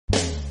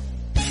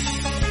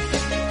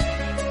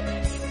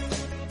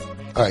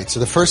All right, so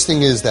the first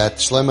thing is that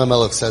Shlomo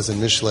Melech says in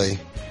Mishlei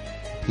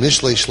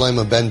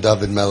Shlomo ben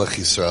David Melech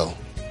Yisrael.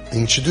 He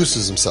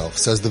introduces himself,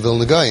 says the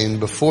Vilna Gaon,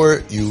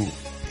 before you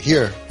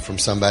hear from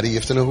somebody, you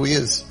have to know who he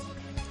is.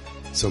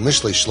 So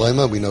Mishlei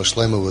Shlomo, we know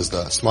Shlomo was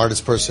the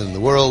smartest person in the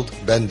world.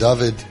 Ben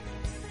David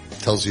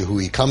tells you who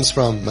he comes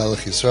from, Melech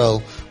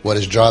Yisrael, what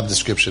his job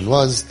description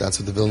was. That's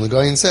what the Vilna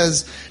Gaon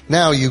says.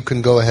 Now you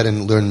can go ahead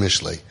and learn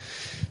Mishlei.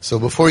 So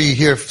before you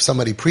hear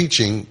somebody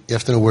preaching, you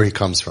have to know where he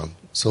comes from.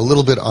 So a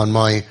little bit on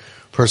my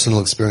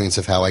personal experience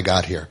of how I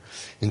got here.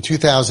 In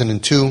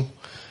 2002,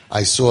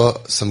 I saw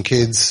some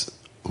kids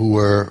who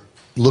were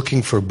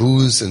looking for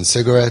booze and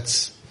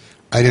cigarettes.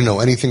 I didn't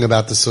know anything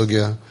about the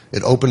sugya.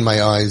 It opened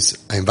my eyes.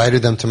 I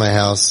invited them to my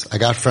house. I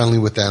got friendly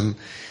with them.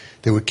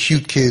 They were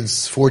cute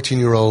kids,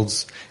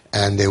 14-year-olds,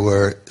 and they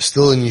were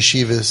still in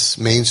yeshivas,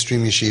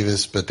 mainstream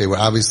yeshivas, but they were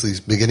obviously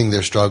beginning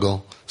their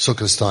struggle,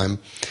 Sukkah's time.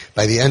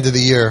 By the end of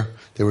the year,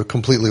 they were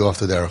completely off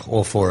the derech,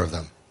 all four of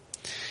them.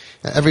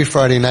 Every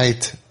Friday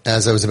night,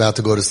 as I was about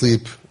to go to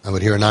sleep, I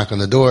would hear a knock on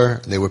the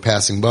door. They were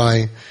passing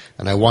by,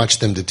 and I watched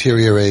them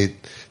deteriorate.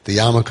 The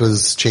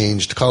yarmulkes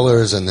changed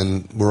colors, and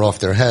then were off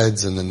their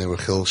heads, and then they were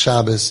Chil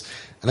Shabbos.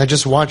 And I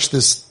just watched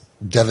this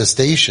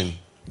devastation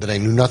that I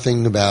knew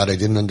nothing about. I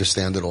didn't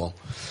understand at all.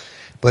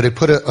 But it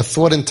put a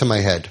thought into my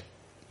head.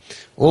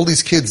 All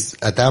these kids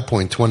at that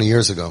point, 20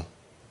 years ago,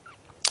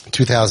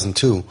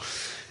 2002,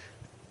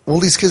 all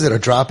these kids that are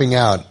dropping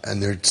out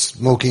and they're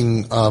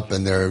smoking up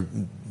and they're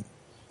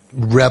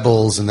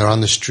rebels and they're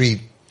on the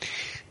street,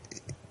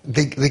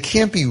 they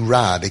can't be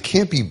raw, they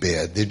can't be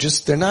bad,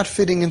 they're not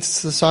fitting into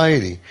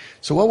society.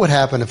 So what would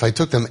happen if I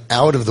took them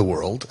out of the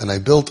world and I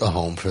built a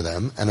home for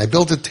them and I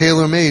built it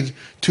tailor-made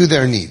to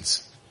their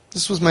needs?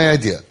 This was my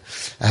idea.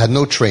 I had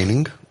no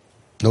training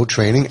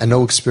and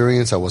no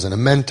experience. I wasn't a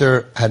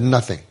mentor, had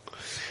nothing.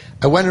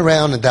 I went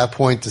around at that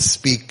point to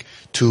speak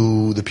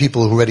to the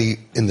people who were already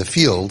in the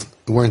field.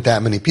 There weren't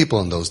that many people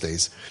in those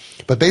days.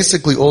 But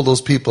basically all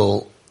those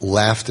people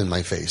laughed in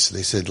my face.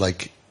 They said,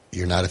 like,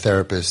 you're not a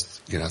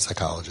therapist, you're not a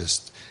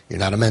psychologist, you're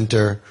not a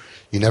mentor,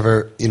 you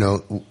never,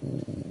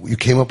 you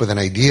came up with an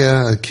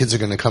idea, kids are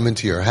going to come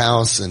into your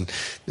house and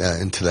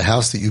into the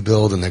house that you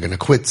build and they're going to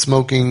quit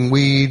smoking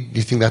weed.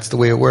 You think that's the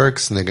way it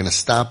works? And they're going to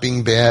stop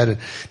being bad?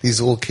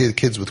 These little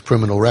kids with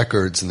criminal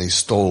records and they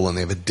stole and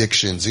they have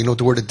addictions. You know what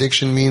the word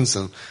addiction means?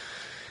 And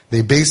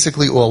they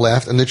basically all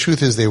laughed, and the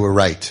truth is they were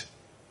right.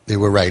 They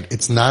were right.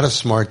 It's not a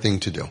smart thing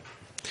to do.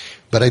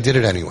 But I did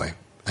it anyway.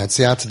 At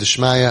Siyata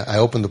D'Shmaya, I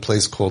opened a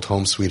place called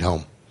Home Sweeeet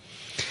Home.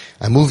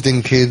 I moved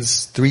in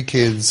kids, 3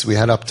 kids. We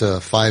had up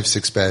to 5,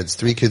 6 beds.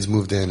 3 kids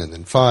moved in, and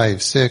then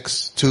 5,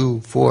 6,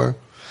 2, 4.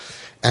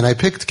 And I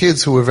picked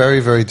kids who were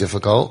very, very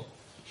difficult.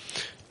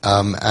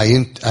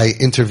 I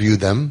interviewed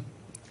them,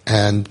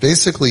 and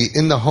basically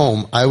in the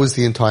home, I was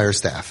the entire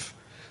staff.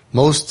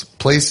 Most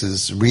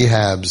places,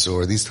 rehabs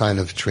or these kind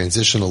of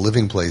transitional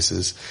living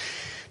places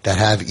that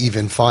have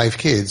even 5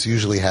 kids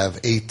usually have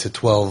 8 to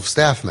 12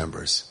 staff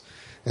members.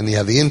 And you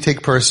have the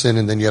intake person,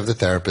 and then you have the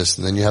therapist,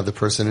 and then you have the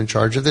person in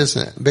charge of this.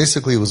 And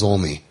basically, it was all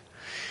me.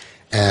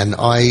 And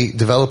I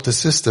developed a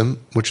system,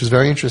 which was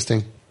very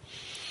interesting.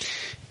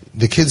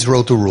 The kids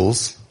wrote the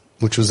rules,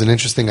 which was an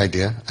interesting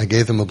idea. I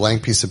gave them a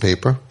blank piece of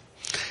paper,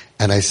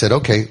 and I said,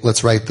 okay,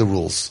 let's write the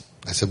rules.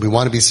 I said, we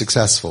want to be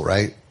successful,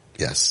 right?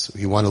 Yes.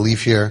 You want to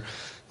leave here.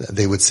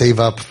 They would save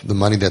up the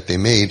money that they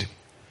made.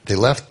 They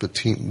left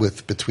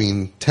with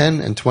between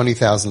 $10,000 and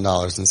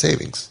 $20,000 in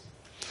savings.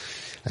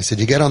 I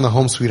said, you get on the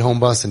Home Sweeeet Home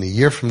bus, and a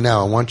year from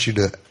now, I want you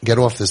to get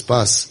off this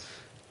bus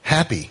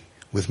happy,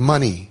 with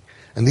money.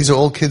 And these are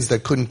all kids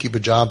that couldn't keep a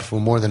job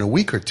for more than a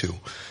week or two,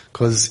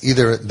 because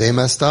either they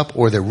messed up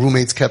or their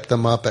roommates kept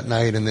them up at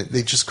night, and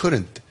they just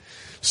couldn't.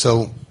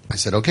 So I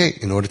said, okay,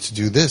 in order to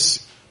do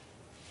this,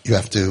 you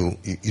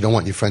don't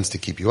want your friends to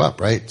keep you up,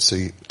 right? So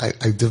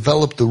I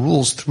developed the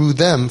rules through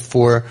them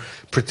for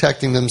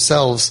protecting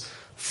themselves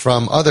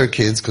from other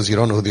kids, because you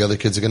don't know who the other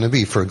kids are going to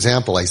be. For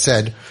example, I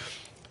said,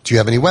 do you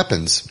have any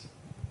weapons?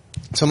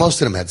 So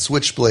most of them had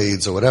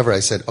switchblades or whatever. I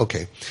said,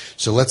 okay,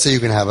 so let's say you're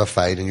going to have a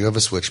fight and you have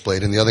a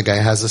switchblade and the other guy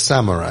has a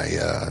samurai,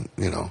 and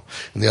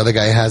the other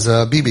guy has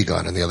a BB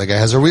gun and the other guy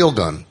has a real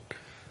gun.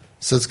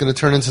 So it's going to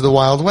turn into the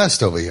Wild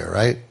West over here,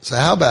 right? So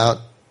how about,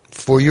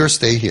 for your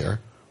stay here,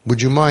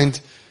 would you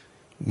mind,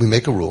 we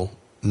make a rule,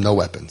 no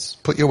weapons.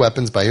 Put your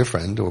weapons by your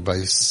friend or by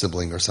your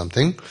sibling or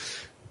something.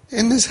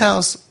 In this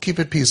house, keep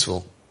it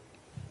peaceful.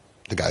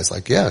 The guy's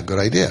like, yeah, good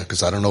idea,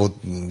 because I don't know,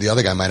 the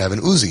other guy might have an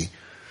Uzi,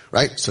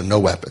 right? So no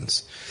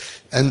weapons.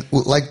 And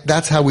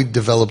that's how we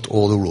developed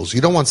all the rules.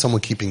 You don't want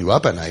someone keeping you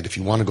up at night if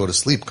you want to go to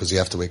sleep because you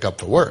have to wake up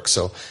for work.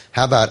 So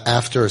how about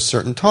after a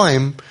certain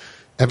time,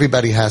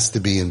 everybody has to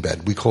be in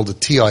bed. We called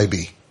it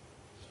TIB,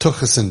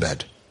 Tuchas in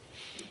bed.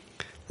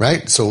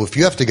 Right? So if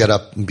you have to get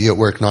up and be at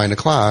work 9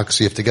 o'clock,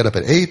 so you have to get up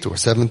at 8 or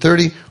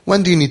 7:30,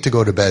 when do you need to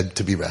go to bed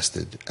to be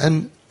rested?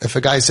 And if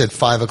a guy said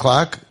 5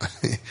 o'clock,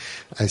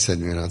 I said,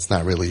 it's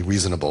not really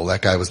reasonable.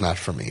 That guy was not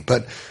for me.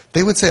 But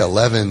they would say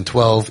 11,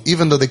 12,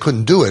 even though they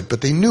couldn't do it,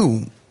 but they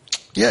knew,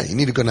 yeah, you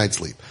need a good night's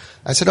sleep.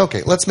 I said,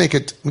 okay,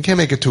 we can't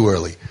make it too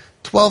early.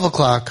 12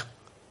 o'clock,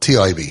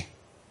 TIB.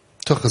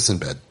 Took us in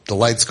bed. The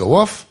lights go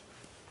off,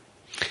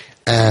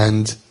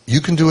 and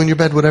you can do in your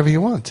bed whatever you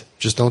want.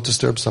 Just don't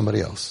disturb somebody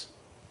else.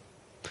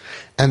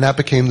 And that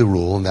became the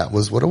rule, and that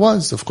was what it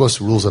was. Of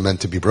course, rules are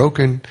meant to be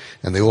broken,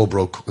 and they all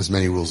broke as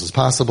many rules as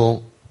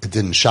possible. It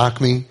didn't shock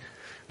me,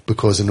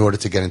 because in order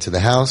to get into the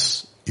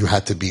house, you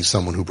had to be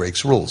someone who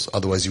breaks rules.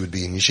 Otherwise, you would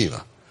be in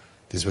yeshiva.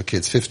 These were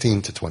kids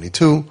 15 to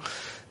 22,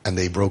 and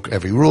they broke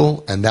every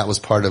rule, and that was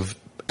part of,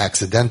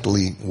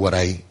 accidentally, what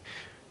I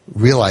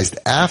realized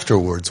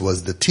afterwards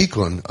was the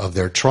tikkun of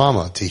their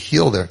trauma to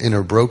heal their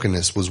inner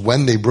brokenness was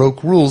when they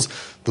broke rules,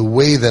 the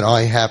way that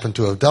I happen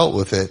to have dealt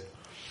with it,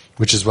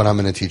 which is what I'm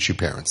going to teach you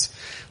parents.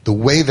 The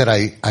way that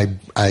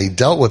I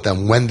dealt with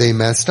them when they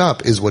messed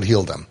up is what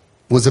healed them.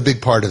 Was a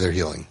big part of their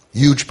healing.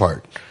 Huge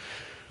part.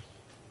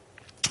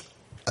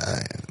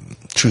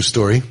 True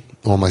story.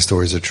 All my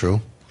stories are true.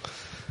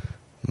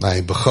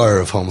 My Bechar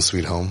of Home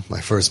Sweeeet Home,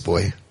 my first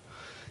boy,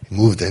 he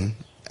moved in,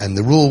 and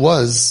the rule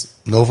was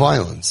no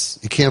violence.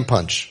 You can't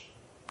punch.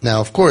 Now,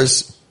 of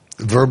course,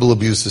 verbal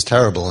abuse is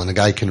terrible, and a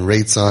guy can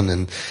rate son,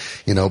 and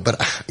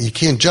but you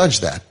can't judge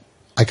that.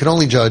 I could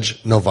only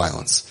judge no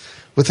violence.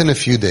 Within a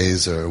few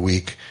days or a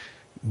week,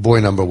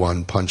 boy number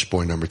one punched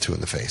boy number two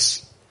in the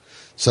face.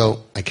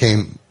 So I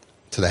came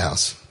to the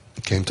house.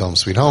 I came to Home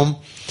Sweeeet Home,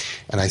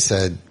 and I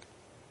said,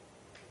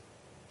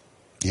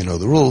 you know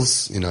the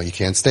rules. You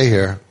can't stay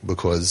here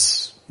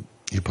because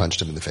you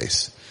punched him in the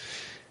face.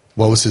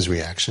 What was his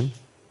reaction?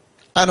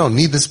 I don't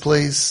need this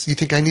place. You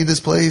think I need this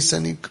place?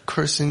 And he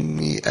cursing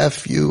me,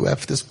 F you,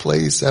 F this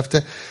place, F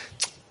that.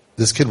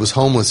 This kid was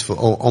homeless for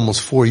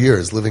almost 4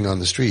 years, living on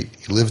the street.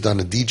 He lived on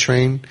a D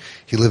train.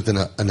 He lived in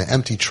an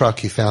empty truck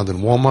he found in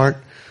Walmart.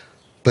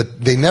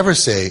 But they never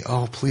say,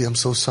 oh, please, I'm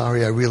so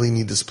sorry, I really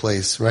need this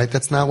place, right?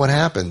 That's not what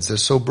happens. They're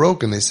so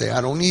broken. They say,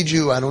 I don't need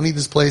you, I don't need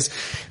this place.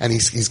 And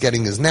he's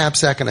getting his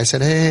knapsack, and I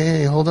said,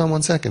 hey, hold on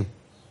 1 second.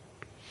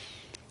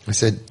 I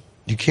said,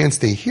 you can't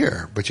stay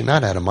here, but you're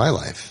not out of my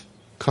life.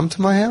 Come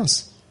to my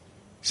house.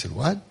 He said,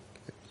 what?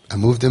 I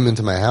moved him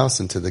into my house,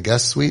 into the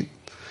guest suite.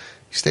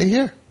 You stay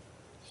here.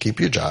 Keep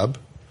your job,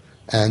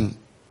 and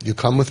you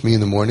come with me in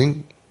the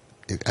morning.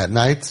 At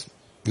night,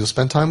 you'll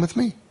spend time with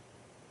me.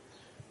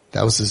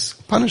 That was his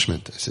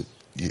punishment. I said,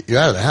 you're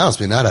out of the house,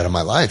 but you're not out of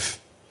my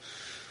life.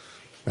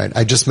 Right?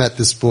 I just met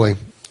this boy,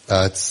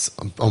 it's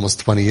almost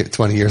 20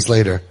 years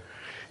later,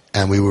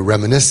 and we were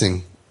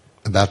reminiscing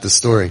about this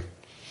story.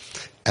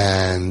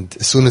 And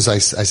as soon as I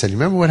said, you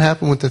remember what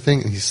happened with the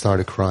thing? And he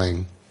started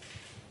crying.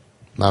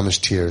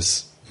 Mamish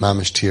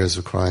tears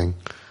were crying.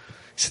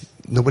 He said,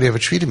 nobody ever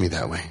treated me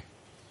that way.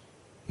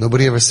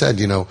 Nobody ever said,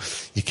 you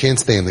can't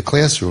stay in the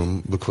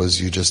classroom because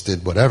you just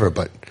did whatever,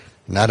 but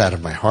not out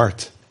of my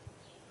heart.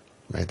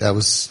 Right? That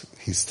was,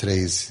 he's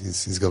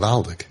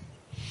Gavaldic.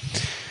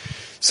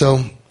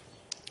 So,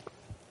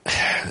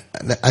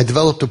 I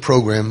developed a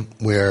program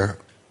where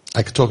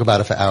I could talk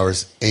about it for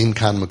hours. Ein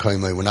kan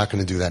makoymai. We're not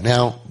going to do that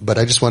now, but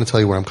I just want to tell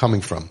you where I'm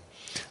coming from.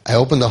 I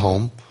opened a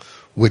home,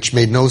 which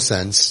made no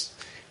sense,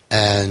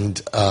 and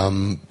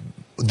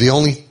the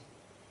only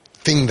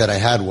thing that I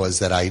had was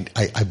that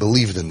I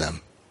believed in them.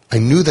 I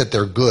knew that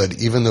they're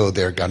good, even though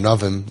they're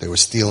ganavim, they were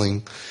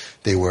stealing,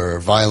 they were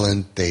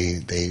violent,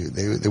 they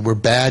were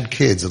bad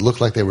kids. It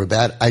looked like they were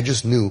bad. I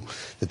just knew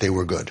that they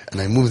were good.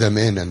 And I moved them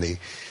in, and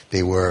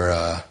they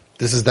were,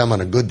 this is them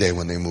on a good day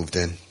when they moved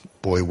in.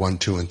 Boy 1,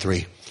 2, and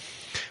 3.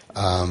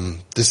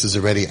 This is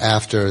already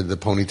after the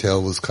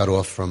ponytail was cut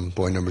off from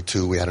boy number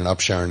 2. We had an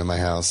upsharon in my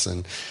house,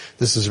 and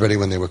this is already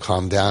when they were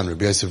calmed down.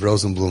 Rabbi Yosef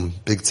Rosenblum,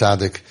 big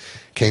tzaddik,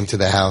 came to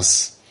the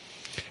house.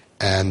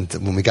 And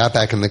when we got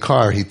back in the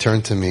car, he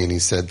turned to me and he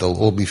said, they'll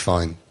all be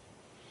fine.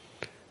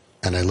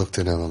 And I looked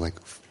at him, I'm like,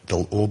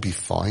 they'll all be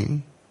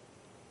fine?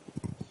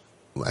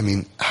 I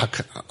mean,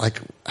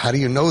 how do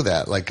you know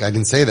that? Like, I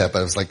didn't say that, but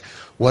I was like,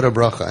 what a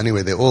bracha.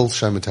 Anyway, they all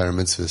shemitah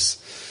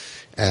mitzvahs.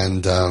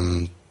 And,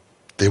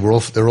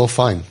 they're all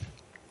fine.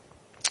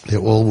 They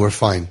all were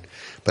fine.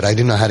 But I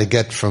didn't know how to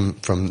get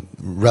from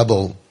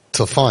rebel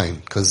to fine,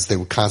 because they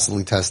were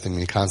constantly testing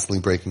me, constantly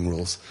breaking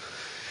rules.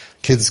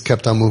 Kids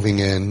kept on moving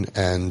in,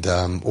 and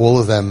all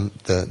of them,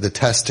 the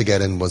test to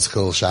get in was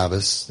Chil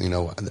Shabbos.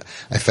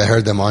 If I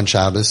heard them on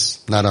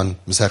Shabbos, not on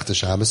Masechta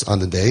Shabbos, on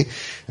the day,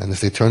 and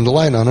if they turned the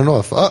light on and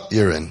off, oh,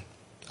 you're in.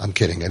 I'm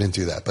kidding, I didn't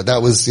do that. But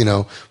that was,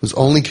 was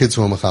only kids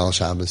who were Machal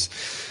Shabbos.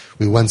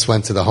 We once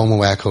went to the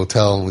Homowack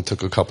Hotel, and we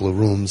took a couple of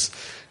rooms,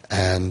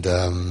 and,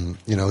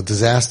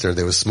 disaster.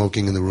 They were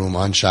smoking in the room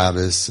on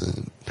Shabbos.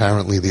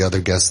 Apparently the other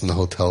guests in the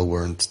hotel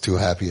weren't too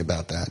happy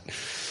about that.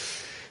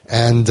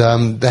 And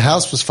the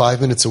house was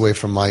 5 minutes away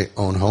from my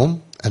own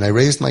home, and I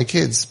raised my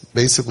kids.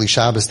 Basically,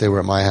 Shabbos they were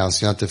at my house,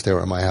 Yontif they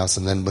were at my house,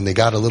 and then when they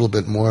got a little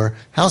bit more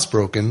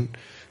housebroken,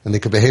 and they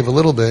could behave a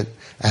little bit,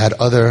 I had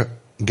other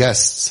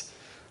guests,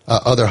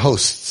 other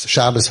hosts,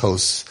 Shabbos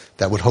hosts,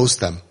 that would host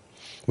them,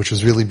 which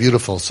was really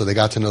beautiful, so they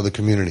got to know the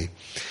community.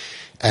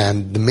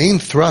 And the main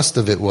thrust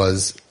of it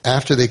was,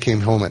 after they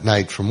came home at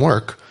night from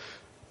work,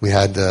 we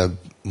had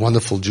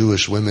wonderful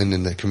Jewish women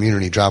in the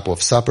community drop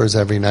off suppers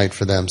every night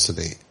for them, so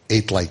they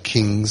ate like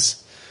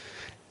kings.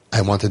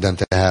 I wanted them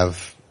to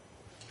have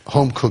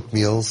home-cooked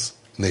meals,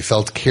 and they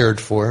felt cared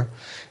for.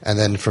 And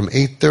then from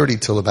 8:30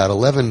 till about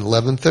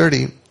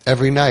 11:30,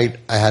 every night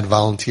I had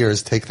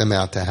volunteers take them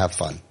out to have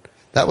fun.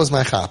 That was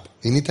my chap.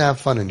 You need to have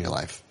fun in your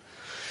life.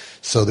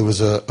 So there was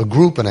a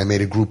group, and I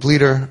made a group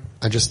leader.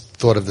 I just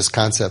thought of this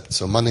concept.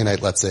 So Monday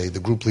night, let's say, the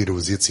group leader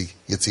was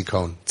Yitzi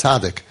Cohn,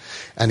 Tzaddik.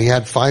 And he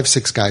had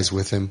 5-6 guys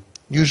with him.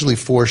 Usually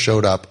 4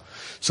 showed up.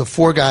 So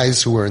 4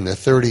 guys who were in their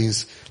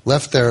 30s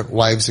left their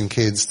wives and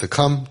kids to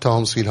come to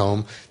Home Sweet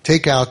Home,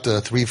 take out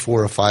 3,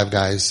 4, or 5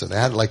 guys. So they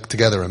had like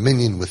together a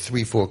minion with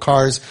 3, 4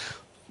 cars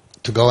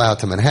to go out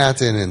to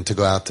Manhattan and to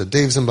go out to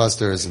Dave's and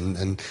Buster's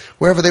and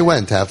wherever they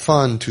went to have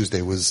fun.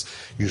 Tuesday was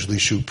usually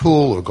shoot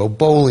pool or go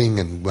bowling,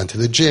 and went to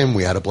the gym.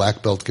 We had a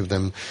black belt give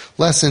them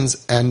lessons.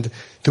 And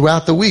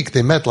throughout the week,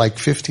 they met like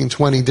 15,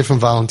 20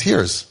 different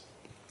volunteers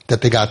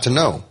that they got to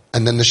know.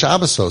 And then the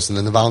Shabbos host, and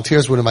then the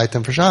volunteers would invite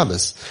them for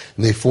Shabbos.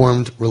 And they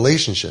formed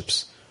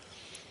relationships.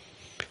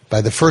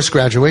 By the first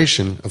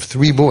graduation of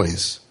 3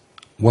 boys,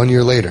 1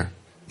 year later,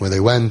 where they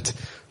went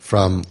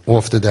from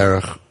off the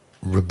derech,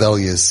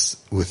 rebellious,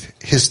 with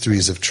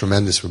histories of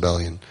tremendous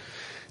rebellion,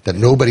 that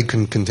nobody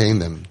could contain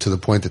them, to the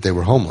point that they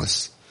were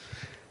homeless.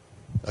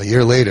 A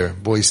year later,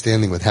 boys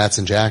standing with hats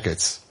and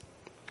jackets,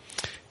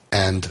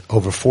 and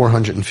over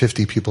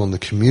 450 people in the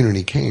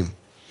community came,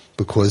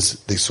 because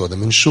they saw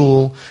them in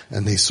shul,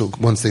 and they saw,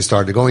 once they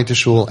started going to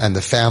shul, and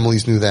the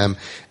families knew them,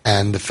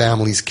 and the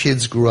families'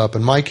 kids grew up,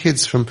 and my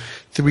kids from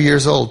 3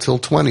 years old till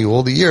 20,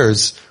 all the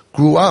years,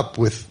 grew up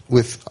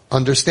with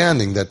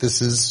understanding that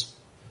this is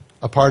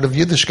a part of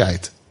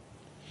Yiddishkeit.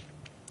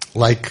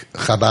 Like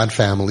Chabad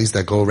families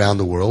that go around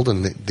the world,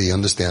 and they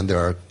understand there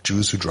are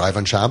Jews who drive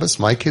on Shabbos.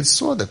 My kids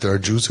saw that there are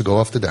Jews who go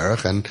off the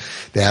derech, and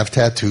they have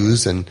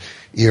tattoos and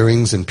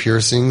earrings and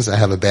piercings. I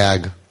have a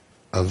bag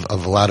of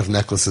a lot of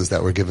necklaces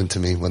that were given to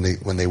me when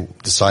they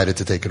decided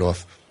to take it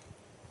off.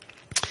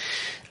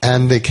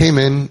 And they came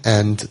in,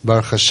 and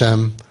Baruch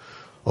Hashem,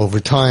 over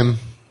time,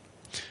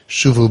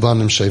 Shuvu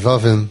Banim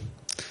Shevavim.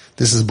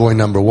 This is boy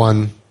number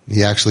 1.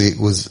 He actually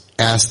was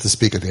asked to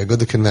speak at the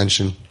Agudah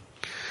convention.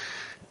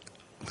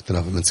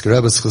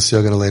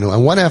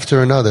 And one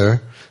after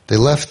another, they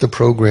left the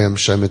program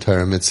Shemit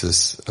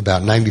HaRamitzis,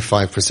 about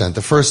 95%.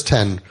 The first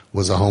 10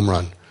 was a home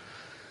run.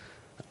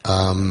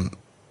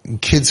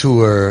 Kids it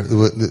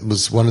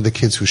was one of the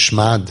kids who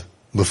shmad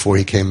before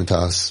he came into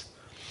us.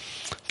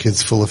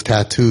 Kids full of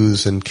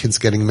tattoos, and kids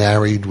getting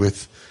married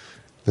with,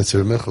 that's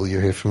Reb Michal,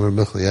 you're here from Reb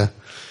Michal, yeah?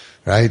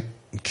 Right?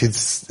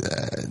 Kids,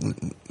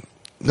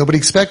 nobody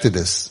expected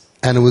this.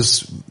 And it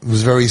was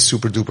very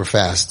super duper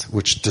fast,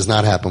 which does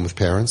not happen with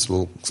parents.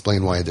 We'll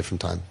explain why a different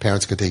time.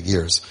 Parents could take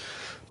years.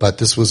 But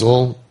this was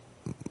all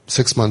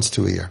 6 months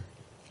to a year.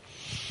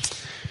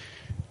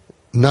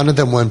 None of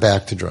them went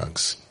back to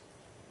drugs.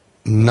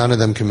 None of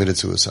them committed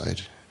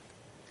suicide.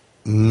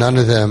 None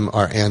of them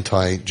are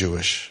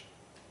anti-Jewish.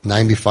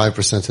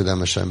 95% of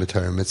them are Shemit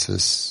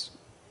HaRamitzis,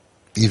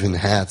 even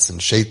hats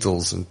and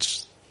shaitels,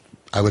 and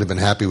I would have been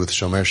happy with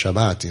Shomer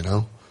Shabbat, you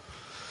know?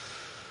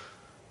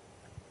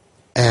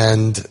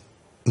 And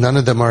none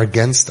of them are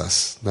against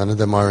us. None of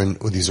them are in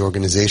these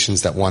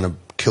organizations that want to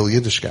kill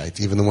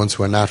Yiddishkeit. Even the ones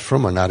who are not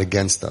from are not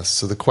against us.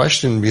 So the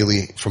question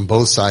really from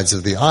both sides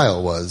of the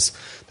aisle was,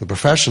 the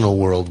professional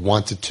world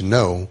wanted to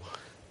know,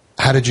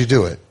 how did you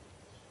do it?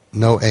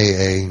 No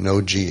AA,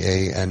 no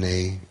GA,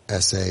 NA,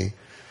 SA,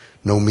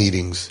 no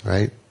meetings,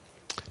 right?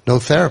 No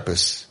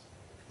therapists,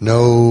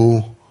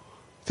 no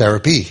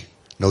therapy,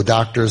 no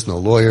doctors, no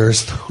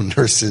lawyers, no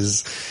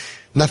nurses,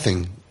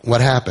 nothing.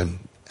 What happened?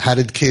 How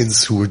did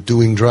kids who were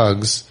doing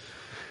drugs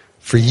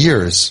for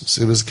years, so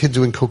there was a kid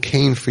doing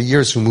cocaine for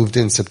years who moved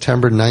in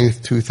September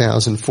 9th,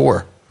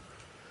 2004.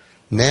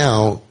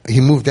 Now, he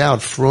moved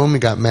out from, he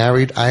got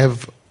married. I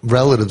have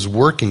relatives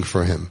working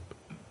for him.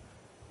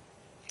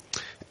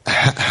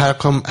 How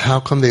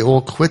come they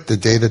all quit the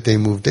day that they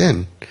moved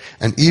in?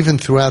 And even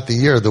throughout the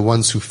year, the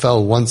ones who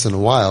fell once in a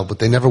while, but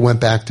they never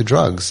went back to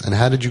drugs. And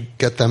how did you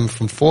get them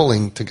from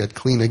falling to get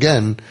clean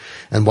again?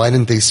 And why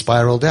didn't they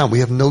spiral down? We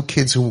have no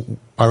kids who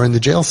are in the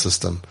jail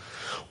system.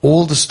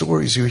 All the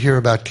stories you hear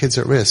about kids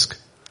at risk,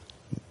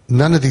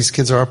 none of these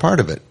kids are a part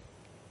of it.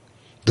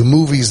 The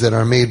movies that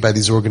are made by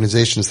these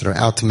organizations that are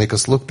out to make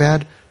us look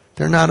bad,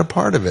 they're not a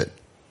part of it.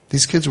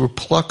 These kids were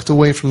plucked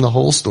away from the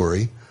whole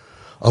story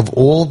of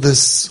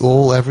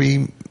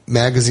every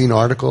magazine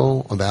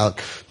article about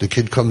the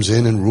kid comes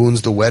in and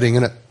ruins the wedding,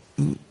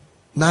 and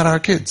not our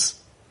kids.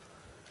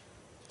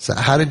 So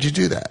how did you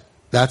do that?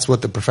 That's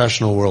what the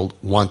professional world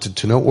wanted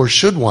to know, or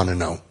should want to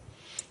know.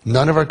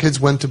 None of our kids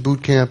went to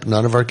boot camp.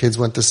 None of our kids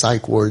went to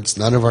psych wards.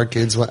 None of our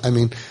kids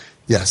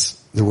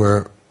yes, there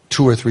were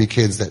 2 or 3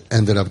 kids that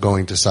ended up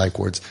going to psych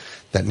wards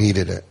that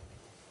needed it.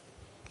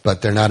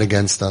 But they're not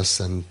against us,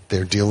 and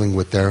they're dealing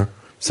with their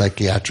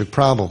psychiatric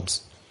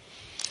problems.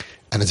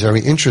 And it's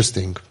very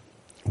interesting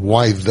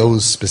why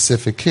those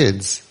specific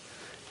kids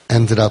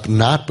ended up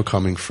not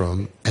becoming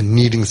from and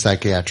needing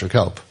psychiatric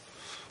help,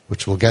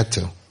 which we'll get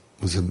to.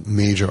 It was a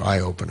major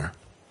eye-opener.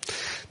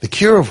 The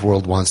Kirov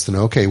world wants to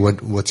know, okay,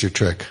 what's your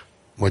trick?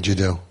 What'd you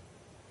do?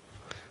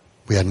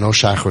 We had no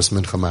Shachris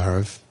Mincha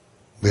Marav.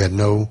 We had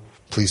no,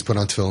 please put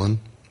on tefillin.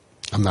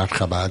 I'm not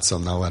Chabad, so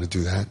I'm not allowed to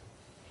do that.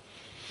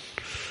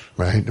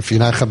 Right? If you're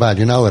not Chabad,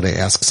 you're not allowed to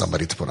ask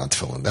somebody to put on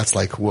tefillin. That's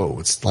like, whoa,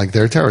 it's like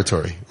their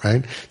territory,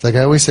 right? It's like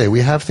I always say,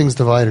 we have things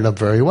divided up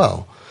very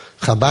well.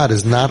 Chabad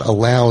is not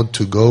allowed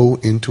to go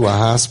into a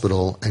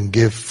hospital and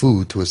give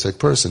food to a sick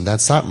person.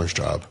 That's Satmar's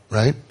job,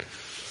 right?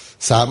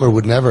 Satmar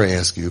would never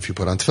ask you if you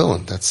put on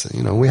tefillin. That's,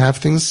 we have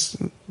things,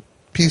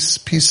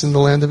 peace in the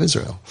land of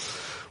Israel.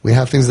 We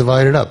have things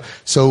divided up.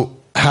 So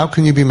how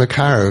can you be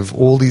Makarev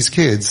all these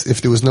kids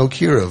if there was no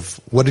Kiruv?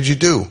 What did you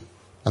do?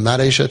 I'm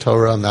not Esha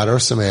Torah, I'm not Or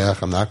Sameach,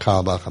 I'm not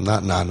Kalbach, I'm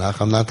not Nanach,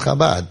 I'm not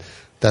Chabad.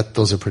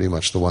 Those are pretty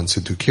much the ones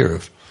who do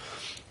Kiruv.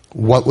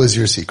 What was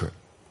your secret?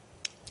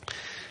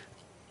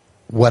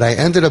 What I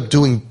ended up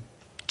doing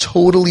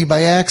totally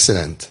by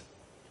accident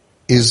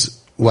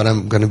is what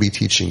I'm going to be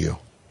teaching you.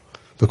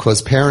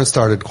 Because parents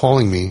started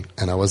calling me,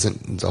 and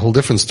it's a whole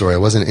different story. I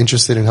wasn't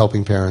interested in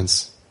helping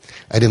parents.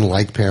 I didn't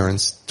like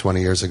parents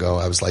 20 years ago.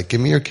 I was like,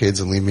 give me your kids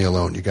and leave me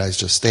alone. You guys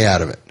just stay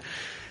out of it.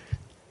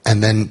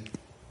 And then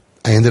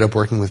I ended up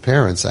working with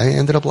parents. I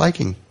ended up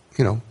liking,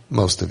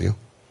 most of you.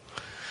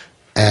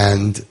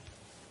 And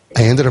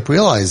I ended up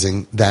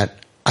realizing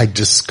that I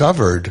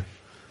discovered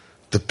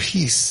the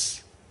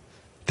piece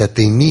that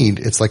they need.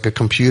 It's like a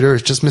computer.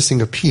 It's just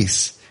missing a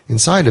piece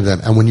inside of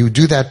them. And when you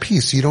do that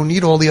piece, you don't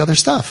need all the other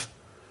stuff.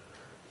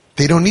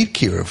 They don't need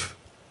kiruv.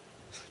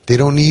 They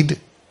don't need,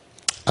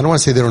 I don't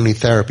want to say they don't need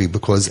therapy,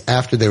 because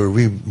after they were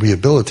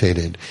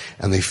rehabilitated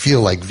and they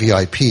feel like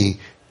VIP,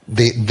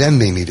 then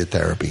they needed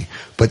therapy.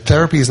 But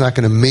therapy is not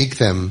going to make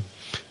them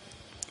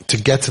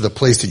to get to the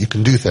place that you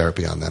can do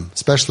therapy on them,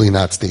 especially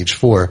not stage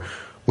 4,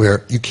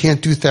 where you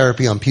can't do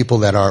therapy on people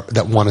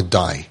that want to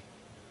die.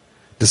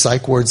 The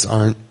psych wards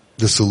aren't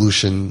the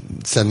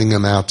solution. Sending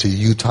them out to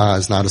Utah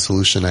is not a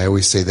solution. I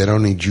always say they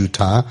don't need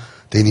Utah.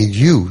 They need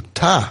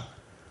Utah.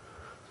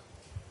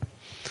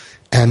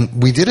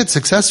 And we did it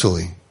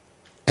successfully.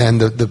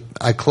 And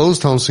I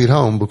closed Home Sweet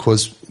Home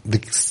because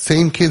the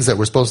same kids that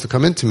were supposed to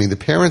come into me, the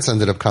parents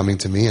ended up coming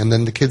to me, and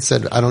then the kids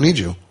said, I don't need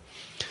you.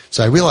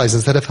 So I realized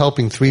instead of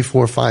helping 3,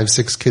 4, 5,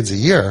 6 kids a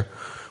year,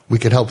 we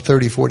could help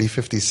 30, 40,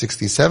 50,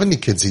 60, 70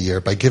 kids a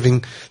year by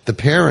giving the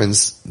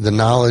parents the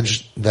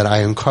knowledge that I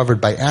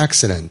uncovered by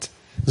accident.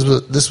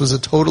 This was a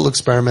total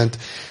experiment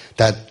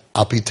that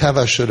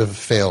Alpiteva should have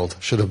failed,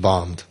 should have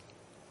bombed.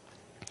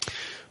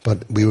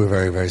 But we were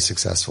very, very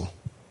successful.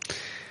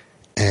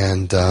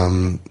 And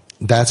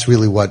that's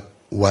really what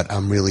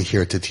I'm really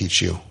here to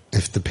teach you.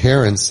 If the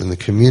parents and the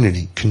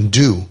community can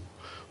do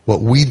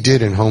what we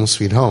did in Home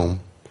Sweet Home,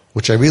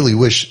 which I really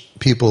wish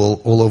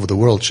people all over the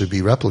world should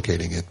be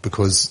replicating it,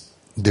 because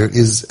there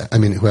is,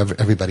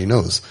 everybody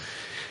knows,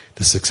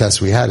 the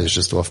success we had is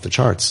just off the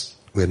charts.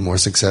 We had more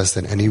success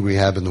than any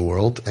rehab in the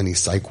world, any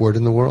psych ward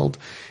in the world,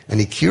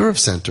 any Kiruv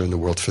center in the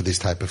world for these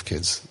type of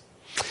kids.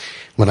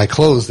 When I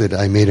closed it,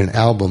 I made an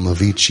album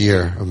of each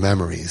year of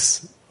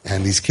memories.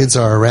 And these kids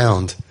are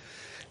around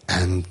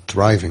and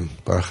thriving,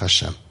 Baruch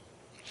Hashem.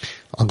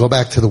 I'll go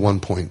back to the one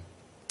point.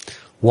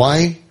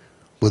 Why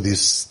were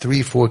these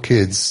 3, 4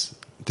 kids,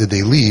 did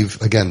they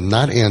leave? Again,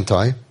 not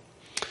anti,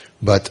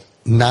 but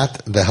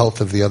not the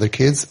health of the other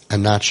kids,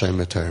 and not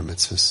Shem Torah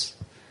mitzvahs.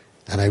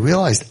 And I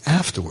realized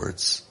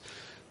afterwards,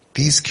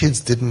 these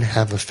kids didn't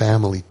have a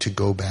family to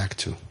go back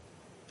to.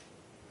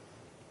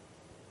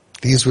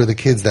 These were the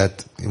kids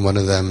that, one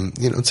of them,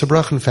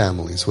 Tzabrachan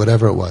families,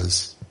 whatever it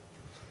was.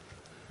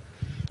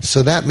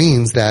 So that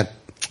means that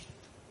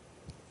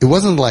it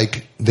wasn't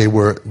like they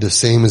were the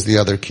same as the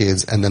other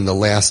kids, and then the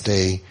last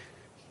day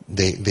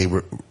they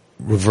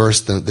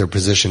reversed their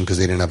position because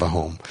they didn't have a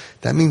home.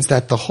 That means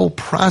that the whole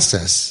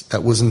process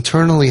that was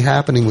internally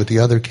happening with the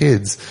other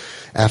kids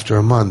after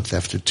a month,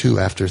 after 2,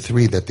 after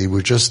 3, that they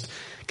were just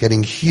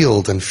getting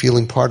healed and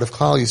feeling part of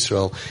Klal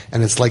Yisrael,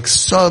 and it's like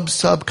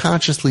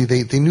subconsciously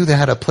they knew they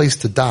had a place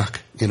to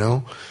dock,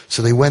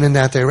 so they went in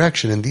that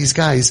direction. And these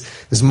guys,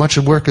 as much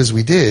work as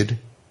we did,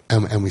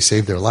 and we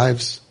saved their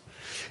lives,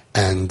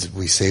 and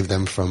we saved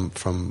them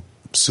from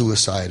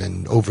suicide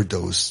and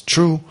overdose.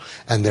 True,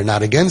 and they're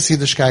not against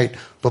Yiddishkeit,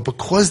 but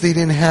because they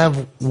didn't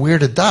have where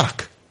to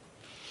dock,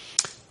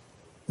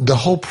 the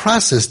whole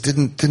process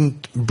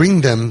didn't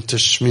bring them to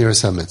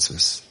Shmiras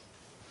HaMitzvahs.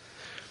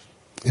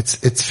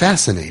 It's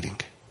fascinating.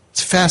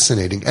 It's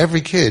fascinating.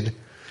 Every kid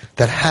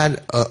that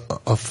had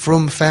a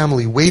frum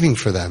family waiting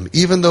for them,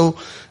 even though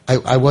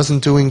I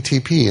wasn't doing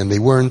TP and they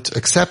weren't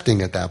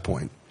accepting at that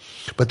point,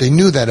 but they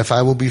knew that if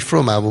I will be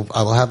frum, I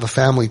will have a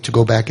family to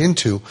go back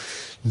into.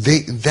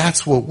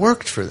 That's what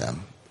worked for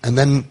them. And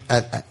then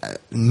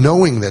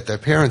knowing that their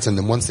parents, and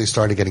then once they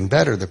started getting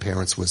better, their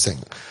parents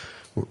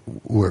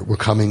were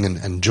coming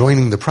and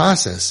joining the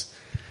process.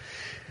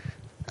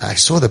 I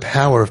saw the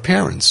power of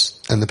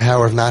parents and the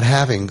power of not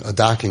having a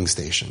docking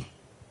station.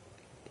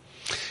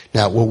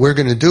 Now, what we're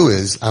going to do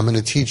is I'm going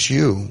to teach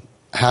you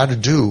how to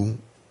do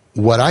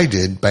what I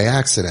did by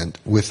accident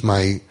with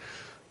my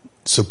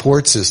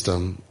support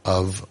system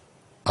of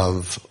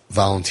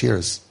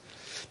volunteers.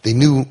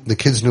 The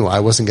kids knew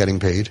I wasn't getting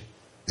paid.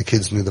 The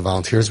kids knew the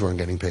volunteers weren't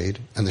getting paid,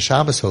 and the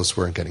Shabbos hosts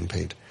weren't getting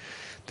paid.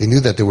 They knew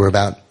that there were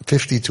about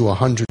 50 to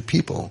 100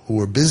 people who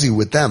were busy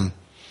with them.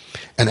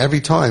 And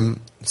every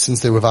time,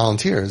 since they were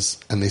volunteers,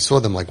 and they saw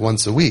them like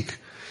once a week,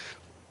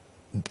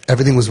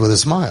 everything was with a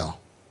smile.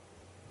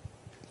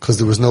 Because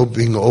there was no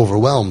being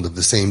overwhelmed of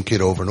the same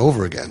kid over and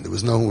over again. There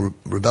was no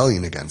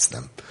rebellion against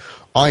them.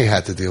 I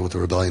had to deal with the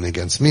rebellion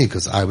against me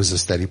because I was a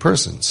steady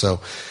person.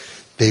 So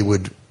they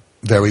would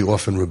very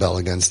often rebel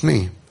against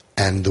me.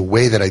 And the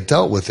way that I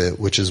dealt with it,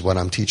 which is what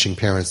I'm teaching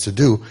parents to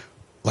do,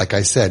 like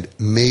I said,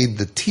 made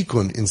the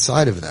tikkun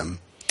inside of them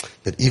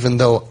that even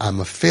though I'm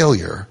a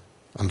failure,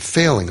 I'm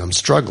failing, I'm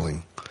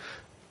struggling,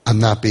 I'm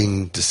not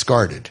being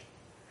discarded.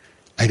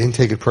 I didn't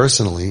take it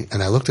personally,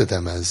 and I looked at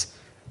them as,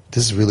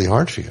 this is really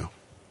hard for you.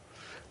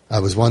 I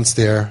was once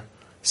there,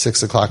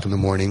 6 o'clock in the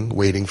morning,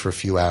 waiting for a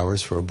few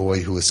hours for a boy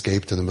who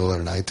escaped in the middle of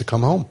the night to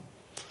come home.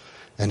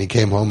 And he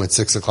came home at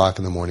 6 o'clock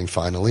in the morning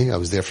finally. I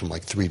was there from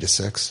like 3 to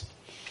 6.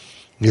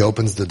 He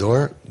opens the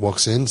door,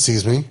 walks in,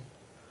 sees me,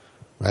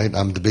 right?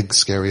 I'm the big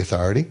scary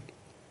authority.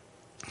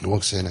 He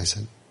walks in, I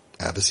said,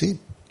 have a seat.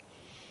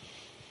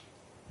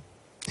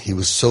 He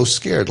was so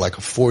scared, like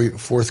a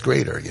fourth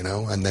grader, you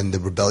know, and then the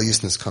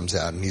rebelliousness comes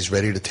out and he's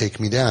ready to take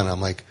me down. I'm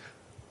like,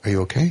 are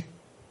you okay?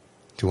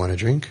 Do you want a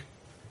drink?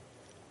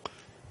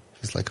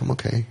 He's like, I'm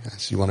okay. I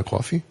said, you want a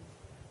coffee?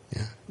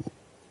 Yeah.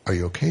 Are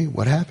you okay?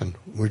 What happened?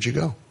 Where'd you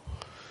go?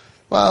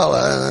 Well,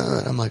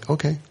 I'm like,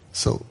 okay.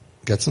 So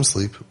get some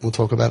sleep. We'll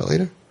talk about it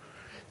later.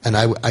 And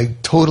I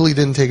totally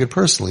didn't take it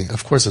personally.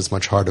 Of course, it's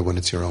much harder when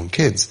it's your own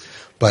kids.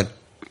 But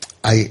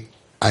I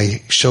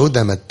showed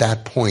them at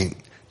that point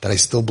that I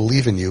still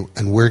believe in you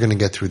and we're going to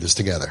get through this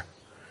together.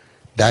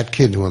 That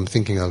kid who I'm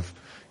thinking of,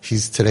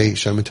 he's today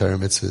Shemitah Torah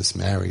Mitzvahs,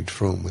 married,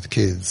 frum, with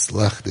kids,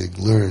 lechtig,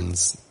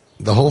 learns,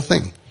 the whole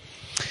thing.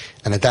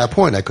 And at that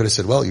point, I could have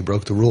said, well, you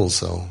broke the rules,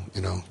 so, you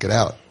know, get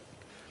out.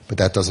 But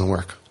that doesn't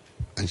work.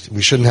 And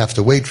we shouldn't have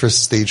to wait for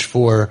stage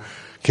 4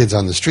 kids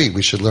on the street.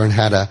 We should learn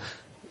how to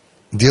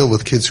deal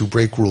with kids who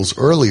break rules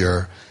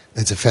earlier.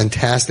 It's a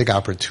fantastic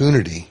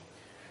opportunity.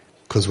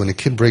 Because when a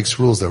kid breaks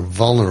rules, they're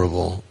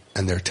vulnerable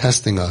and they're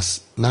testing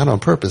us, not on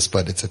purpose,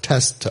 but it's a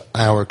test to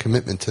our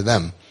commitment to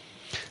them.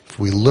 If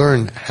we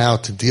learn how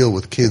to deal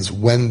with kids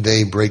when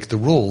they break the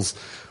rules,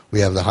 we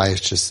have the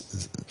highest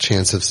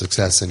chance of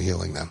success in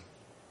healing them.